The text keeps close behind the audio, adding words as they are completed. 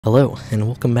Hello, and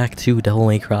welcome back to Devil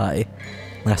May Cry.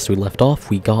 Last we left off,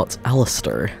 we got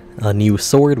Alistair, a new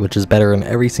sword which is better in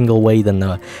every single way than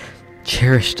the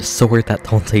cherished sword that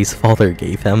Dante's father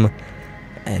gave him.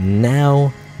 And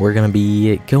now, we're gonna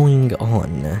be going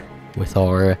on with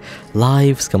our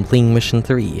lives completing mission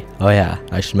 3. Oh yeah,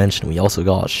 I should mention we also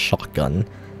got a shotgun,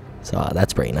 so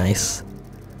that's pretty nice.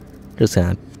 Just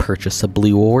gonna purchase a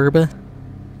blue orb, and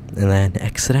then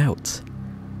exit out.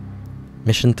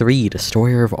 Mission 3,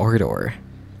 Destroyer of Ardor.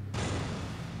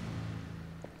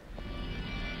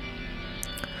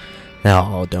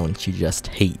 Oh, don't you just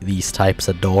hate these types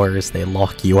of doors? They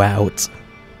lock you out.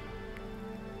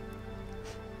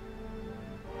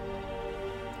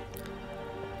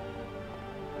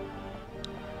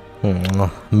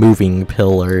 Moving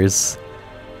pillars.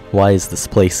 Why is this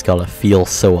place gotta feel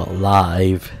so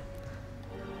alive?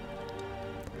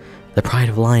 The Pride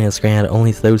of Lion is granted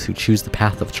only to those who choose the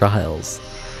path of trials.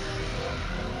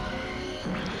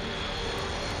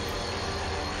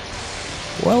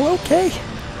 Well, okay.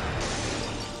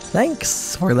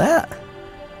 Thanks for that.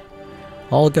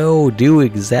 I'll go do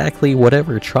exactly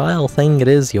whatever trial thing it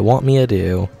is you want me to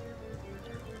do.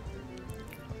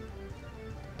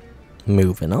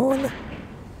 Moving on.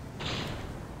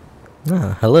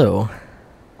 Ah, hello.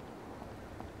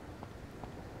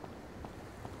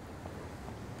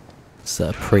 It's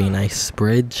a pretty nice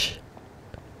bridge.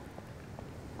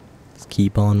 Let's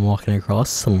keep on walking across.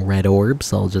 Some red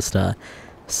orbs. I'll just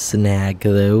snag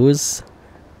those.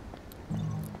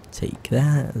 Take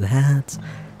that.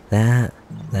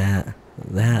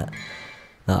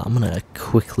 I'm gonna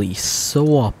quickly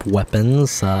sew up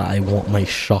weapons. I want my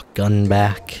shotgun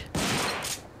back.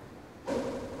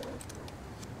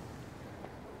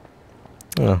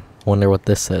 Oh, wonder what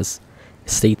this says. It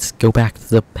states, go back to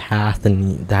the path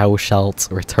and thou shalt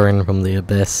return from the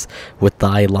abyss with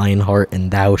thy lion heart and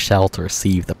thou shalt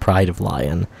receive the Pride of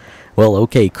Lion. Well,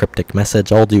 okay, cryptic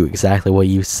message, I'll do exactly what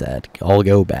you said. I'll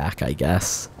go back, I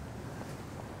guess.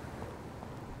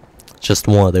 Just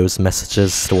one of those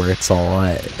messages where it's all,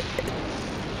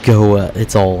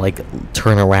 it's all like,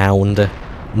 turn around.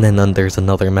 And then there's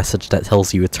another message that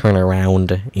tells you to turn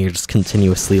around. And you're just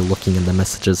continuously looking at the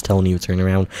messages telling you to turn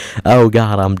around. Oh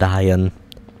god, I'm dying.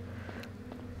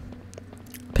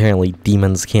 Apparently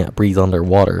demons can't breathe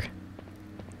underwater.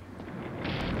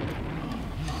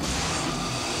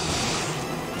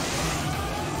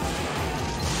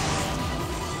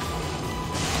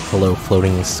 Hello,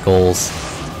 floating skulls.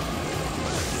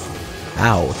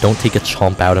 Ow, don't take a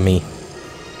chomp out of me.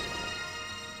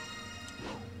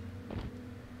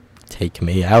 Take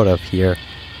me out of here.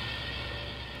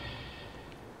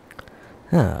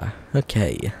 Ah,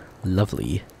 okay.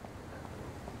 Lovely.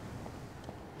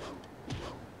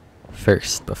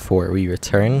 First, before we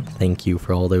return, thank you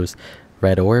for all those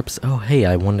red orbs. Oh, hey,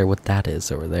 I wonder what that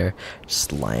is over there.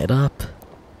 Just line it up.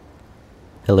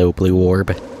 Hello, blue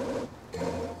orb.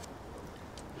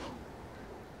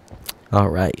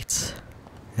 Alright.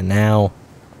 And now,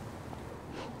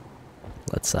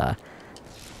 let's,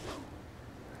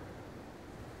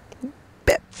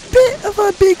 bit of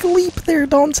a big leap there,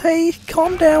 Dante.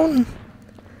 Calm down.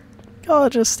 Gotta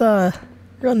just,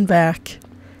 run back.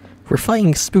 We're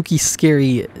fighting spooky,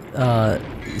 scary,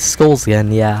 skulls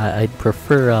again. Yeah, I'd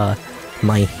prefer,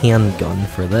 my handgun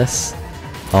for this.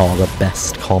 Oh, the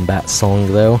best combat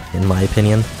song, though, in my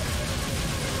opinion.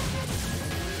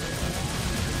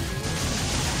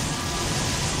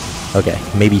 Okay,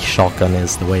 maybe shotgun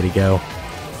is the way to go.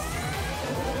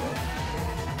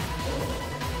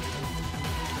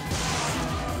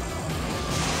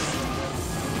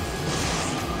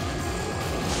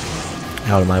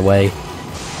 Out of my way.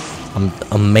 I'm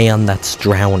a man that's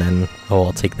drowning. Oh,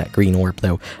 I'll take that green orb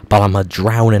though. But I'm a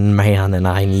drowning man and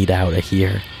I need out of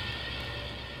here.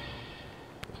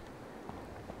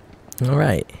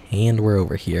 Alright, and we're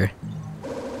over here.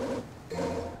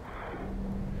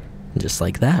 Just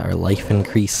like that, our life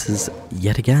increases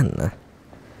yet again.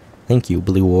 Thank you,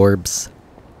 blue orbs.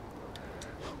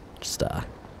 Just,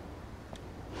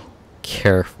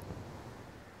 careful.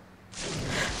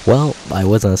 Well, I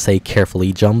was gonna say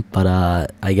carefully jump, but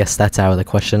I guess that's out of the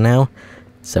question now.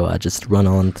 So just run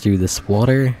on through this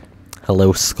water.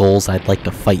 Hello, skulls, I'd like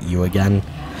to fight you again.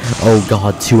 Oh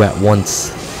god, two at once.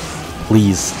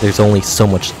 Please, there's only so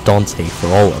much Dante for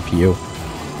all of you.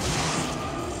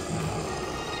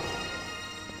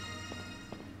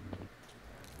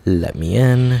 Let me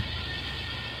in.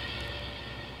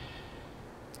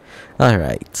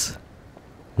 Alright.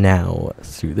 Now,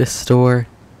 through this door.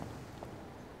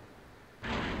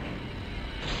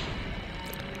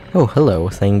 Oh, hello,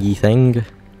 thingy thing.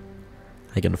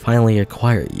 I can finally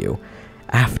acquire you.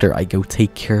 after I go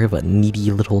take care of a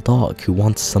needy little dog who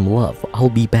wants some love. I'll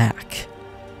be back.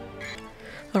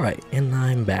 Alright, and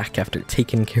I'm back after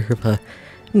taking care of a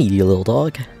needy little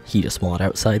dog. He just went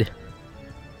outside.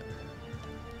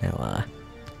 Now,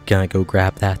 gonna go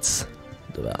grab that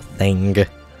thing.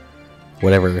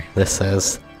 Whatever this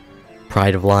is.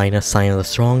 Pride of Lion, a sign of the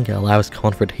strong, allows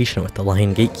confrontation with the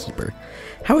Lion Gatekeeper.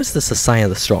 How is this a sign of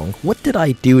the strong? What did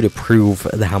I do to prove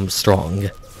that I'm strong?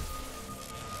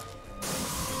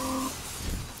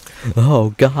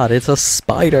 Oh god, it's a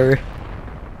spider!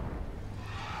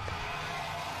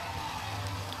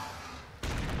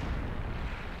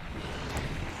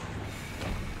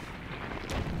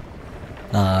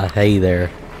 Hey there.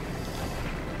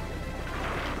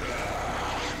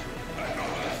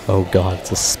 Oh god,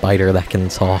 it's a spider that can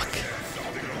talk.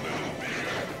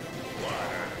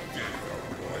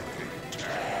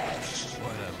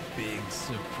 What a big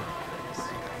surprise.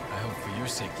 I hope for your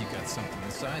sake you got something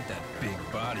inside that big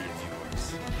body of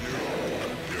yours.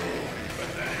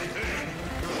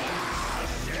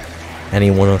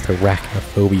 Anyone with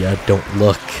arachnophobia, don't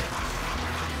look.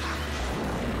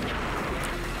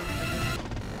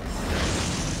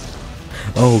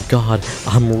 Oh god,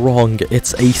 I'm wrong.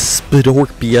 It's a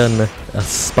Spidorpion, a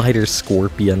spider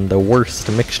scorpion, the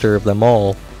worst mixture of them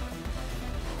all.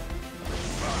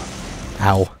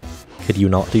 Ow. Could you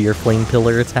not do your flame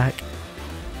pillar attack?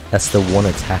 That's the one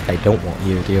attack I don't want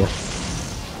you to do.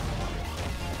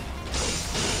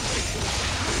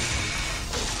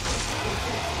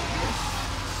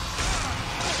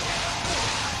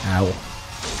 Ow.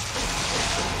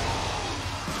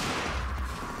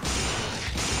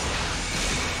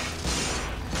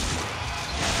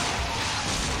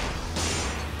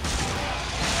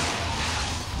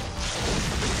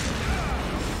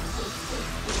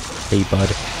 Hey, bud.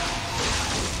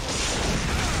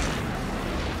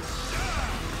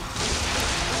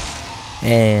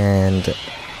 And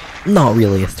not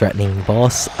really a threatening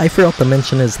boss. I forgot to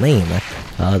mention his name.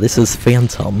 This is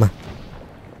Phantom, a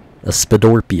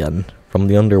Spidorpion from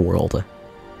the underworld,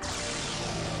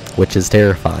 which is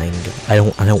terrifying. I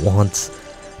don't want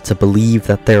to believe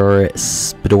that there are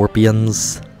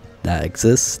Spidorpions that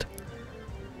exist.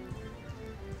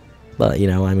 But you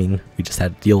know, I mean, we just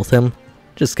had to deal with him.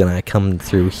 Just gonna come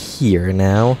through here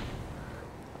now.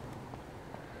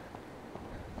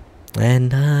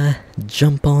 And,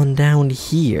 jump on down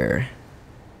here.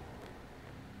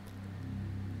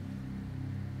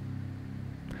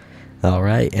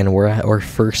 Alright, and we're at our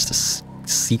first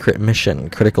secret mission.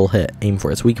 Critical hit. Aim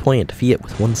for its weak point and defeat it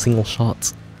with one single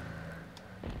shot.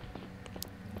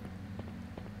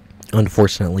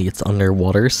 Unfortunately, it's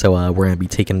underwater, so we're gonna be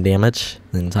taking damage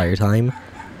the entire time.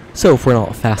 So if we're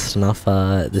not fast enough,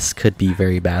 this could be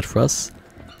very bad for us.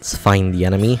 Let's find the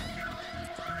enemy.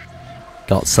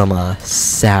 Got some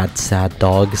sad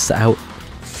dogs out.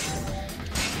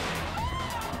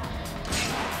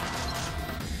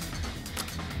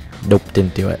 Nope,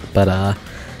 didn't do it. But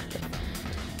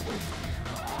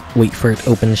wait for it to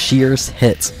open shears,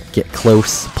 hit, get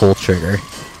close, pull trigger.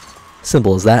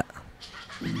 Simple as that.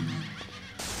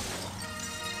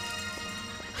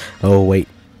 Oh wait.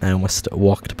 I almost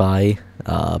walked by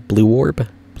blue orb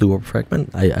fragment.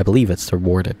 I believe it's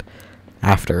rewarded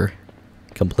after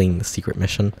completing the secret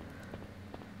mission.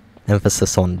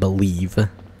 Emphasis on believe.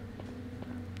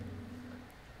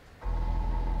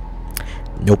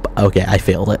 Nope. Okay, I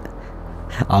failed it.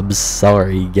 I'm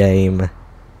sorry, game.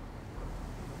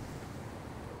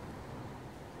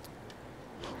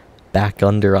 Back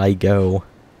under I go.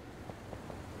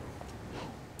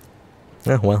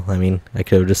 Oh, well, I mean, I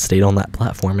could have just stayed on that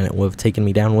platform and it would have taken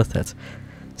me down with it.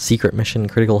 Secret mission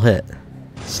critical hit.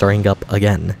 Starting up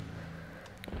again.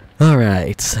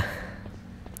 Alright.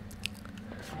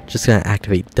 Just gonna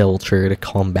activate Devil Trigger to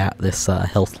combat this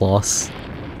health loss.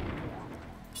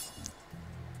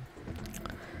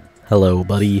 Hello,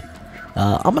 buddy.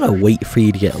 I'm gonna wait for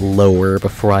you to get lower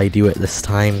before I do it this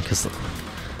time, because...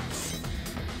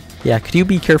 Yeah, could you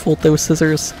be careful with those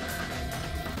scissors?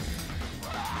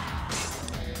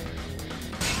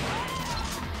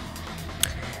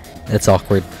 It's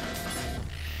awkward.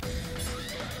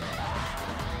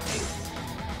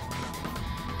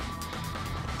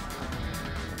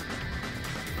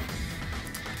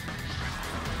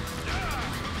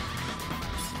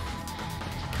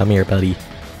 Come here, buddy.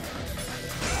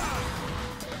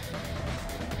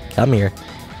 Come here.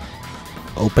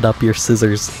 Open up your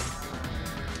scissors.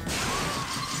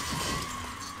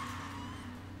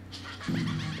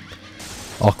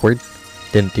 Awkward.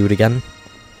 Didn't do it again.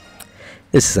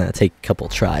 This is gonna take a couple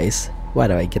tries. Why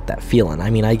do I get that feeling? I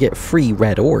mean, I get free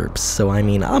red orbs, so I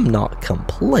mean, I'm not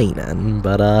complaining,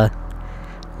 but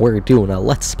we're doing a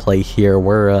let's play here.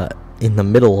 We're in the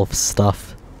middle of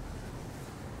stuff.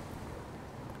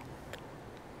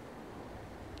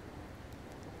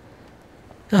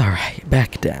 Alright,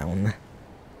 back down.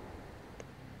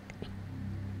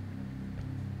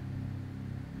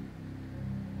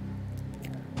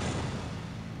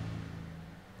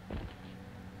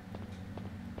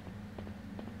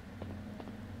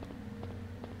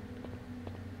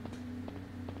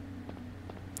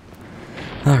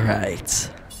 Alright,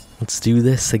 let's do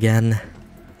this again.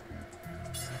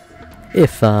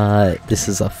 If this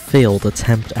is a failed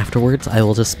attempt afterwards, I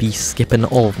will just be skipping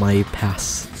all of my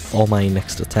all my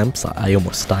next attempts. I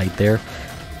almost died there.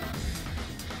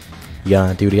 You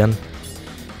gonna do it again?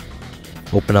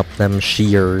 Open up them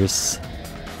shears.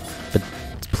 But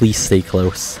please stay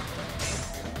close.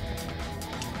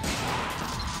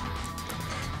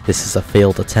 This is a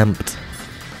failed attempt.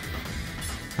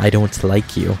 I don't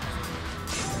like you.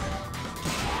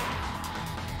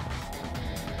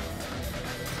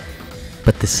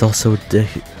 But this also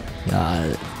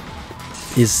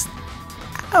is...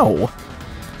 Ow!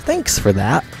 Thanks for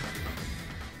that.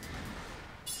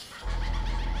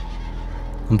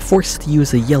 I'm forced to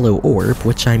use a yellow orb,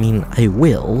 which I mean, I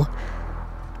will.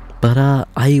 But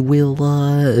I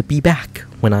will be back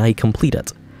when I complete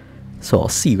it. So I'll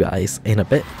see you guys in a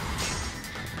bit.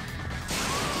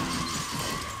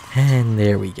 And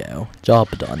there we go. Job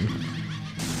done.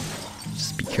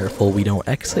 Just be careful we don't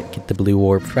exit, get the blue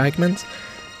orb fragment.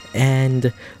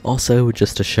 And also,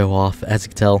 just to show off, as you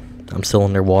can tell, I'm still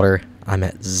underwater. I'm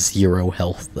at 0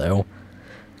 health though.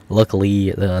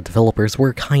 Luckily, the developers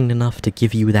were kind enough to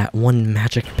give you that one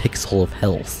magic pixel of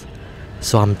health.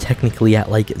 So I'm technically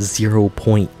at like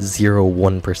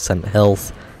 0.01%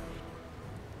 health.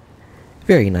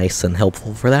 Very nice and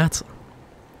helpful for that.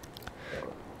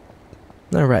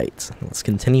 Alright, let's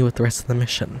continue with the rest of the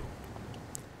mission.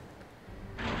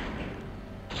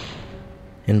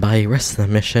 And by rest of the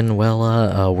mission,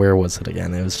 well, where was it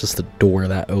again? It was just a door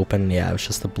that opened. Yeah, it was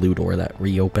just a blue door that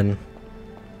reopened.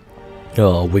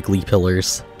 Oh, wiggly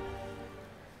pillars.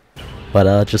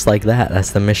 But, just like that,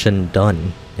 that's the mission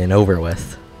done and over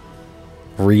with.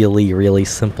 Really, really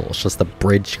simple. It's just a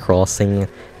bridge crossing,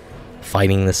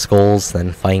 fighting the skulls,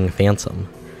 then fighting Phantom.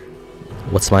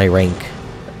 What's my rank?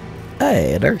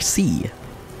 Hey, at RC.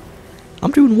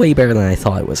 I'm doing way better than I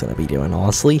thought I was going to be doing,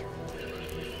 honestly.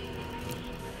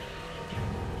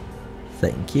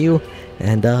 Thank you.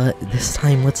 And this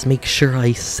time let's make sure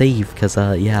I save, because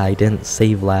yeah, I didn't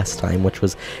save last time, which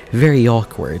was very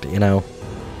awkward, you know.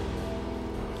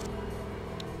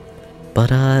 But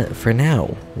for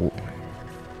now,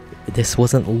 this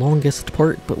wasn't the longest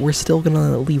part, but we're still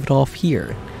gonna leave it off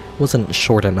here. It wasn't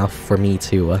short enough for me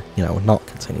to, you know, not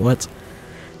continue it.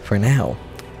 For now,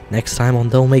 next time on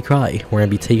Devil May Cry, we're gonna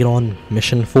be taking on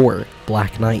Mission 4,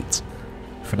 Black Knight.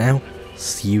 For now,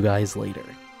 see you guys later.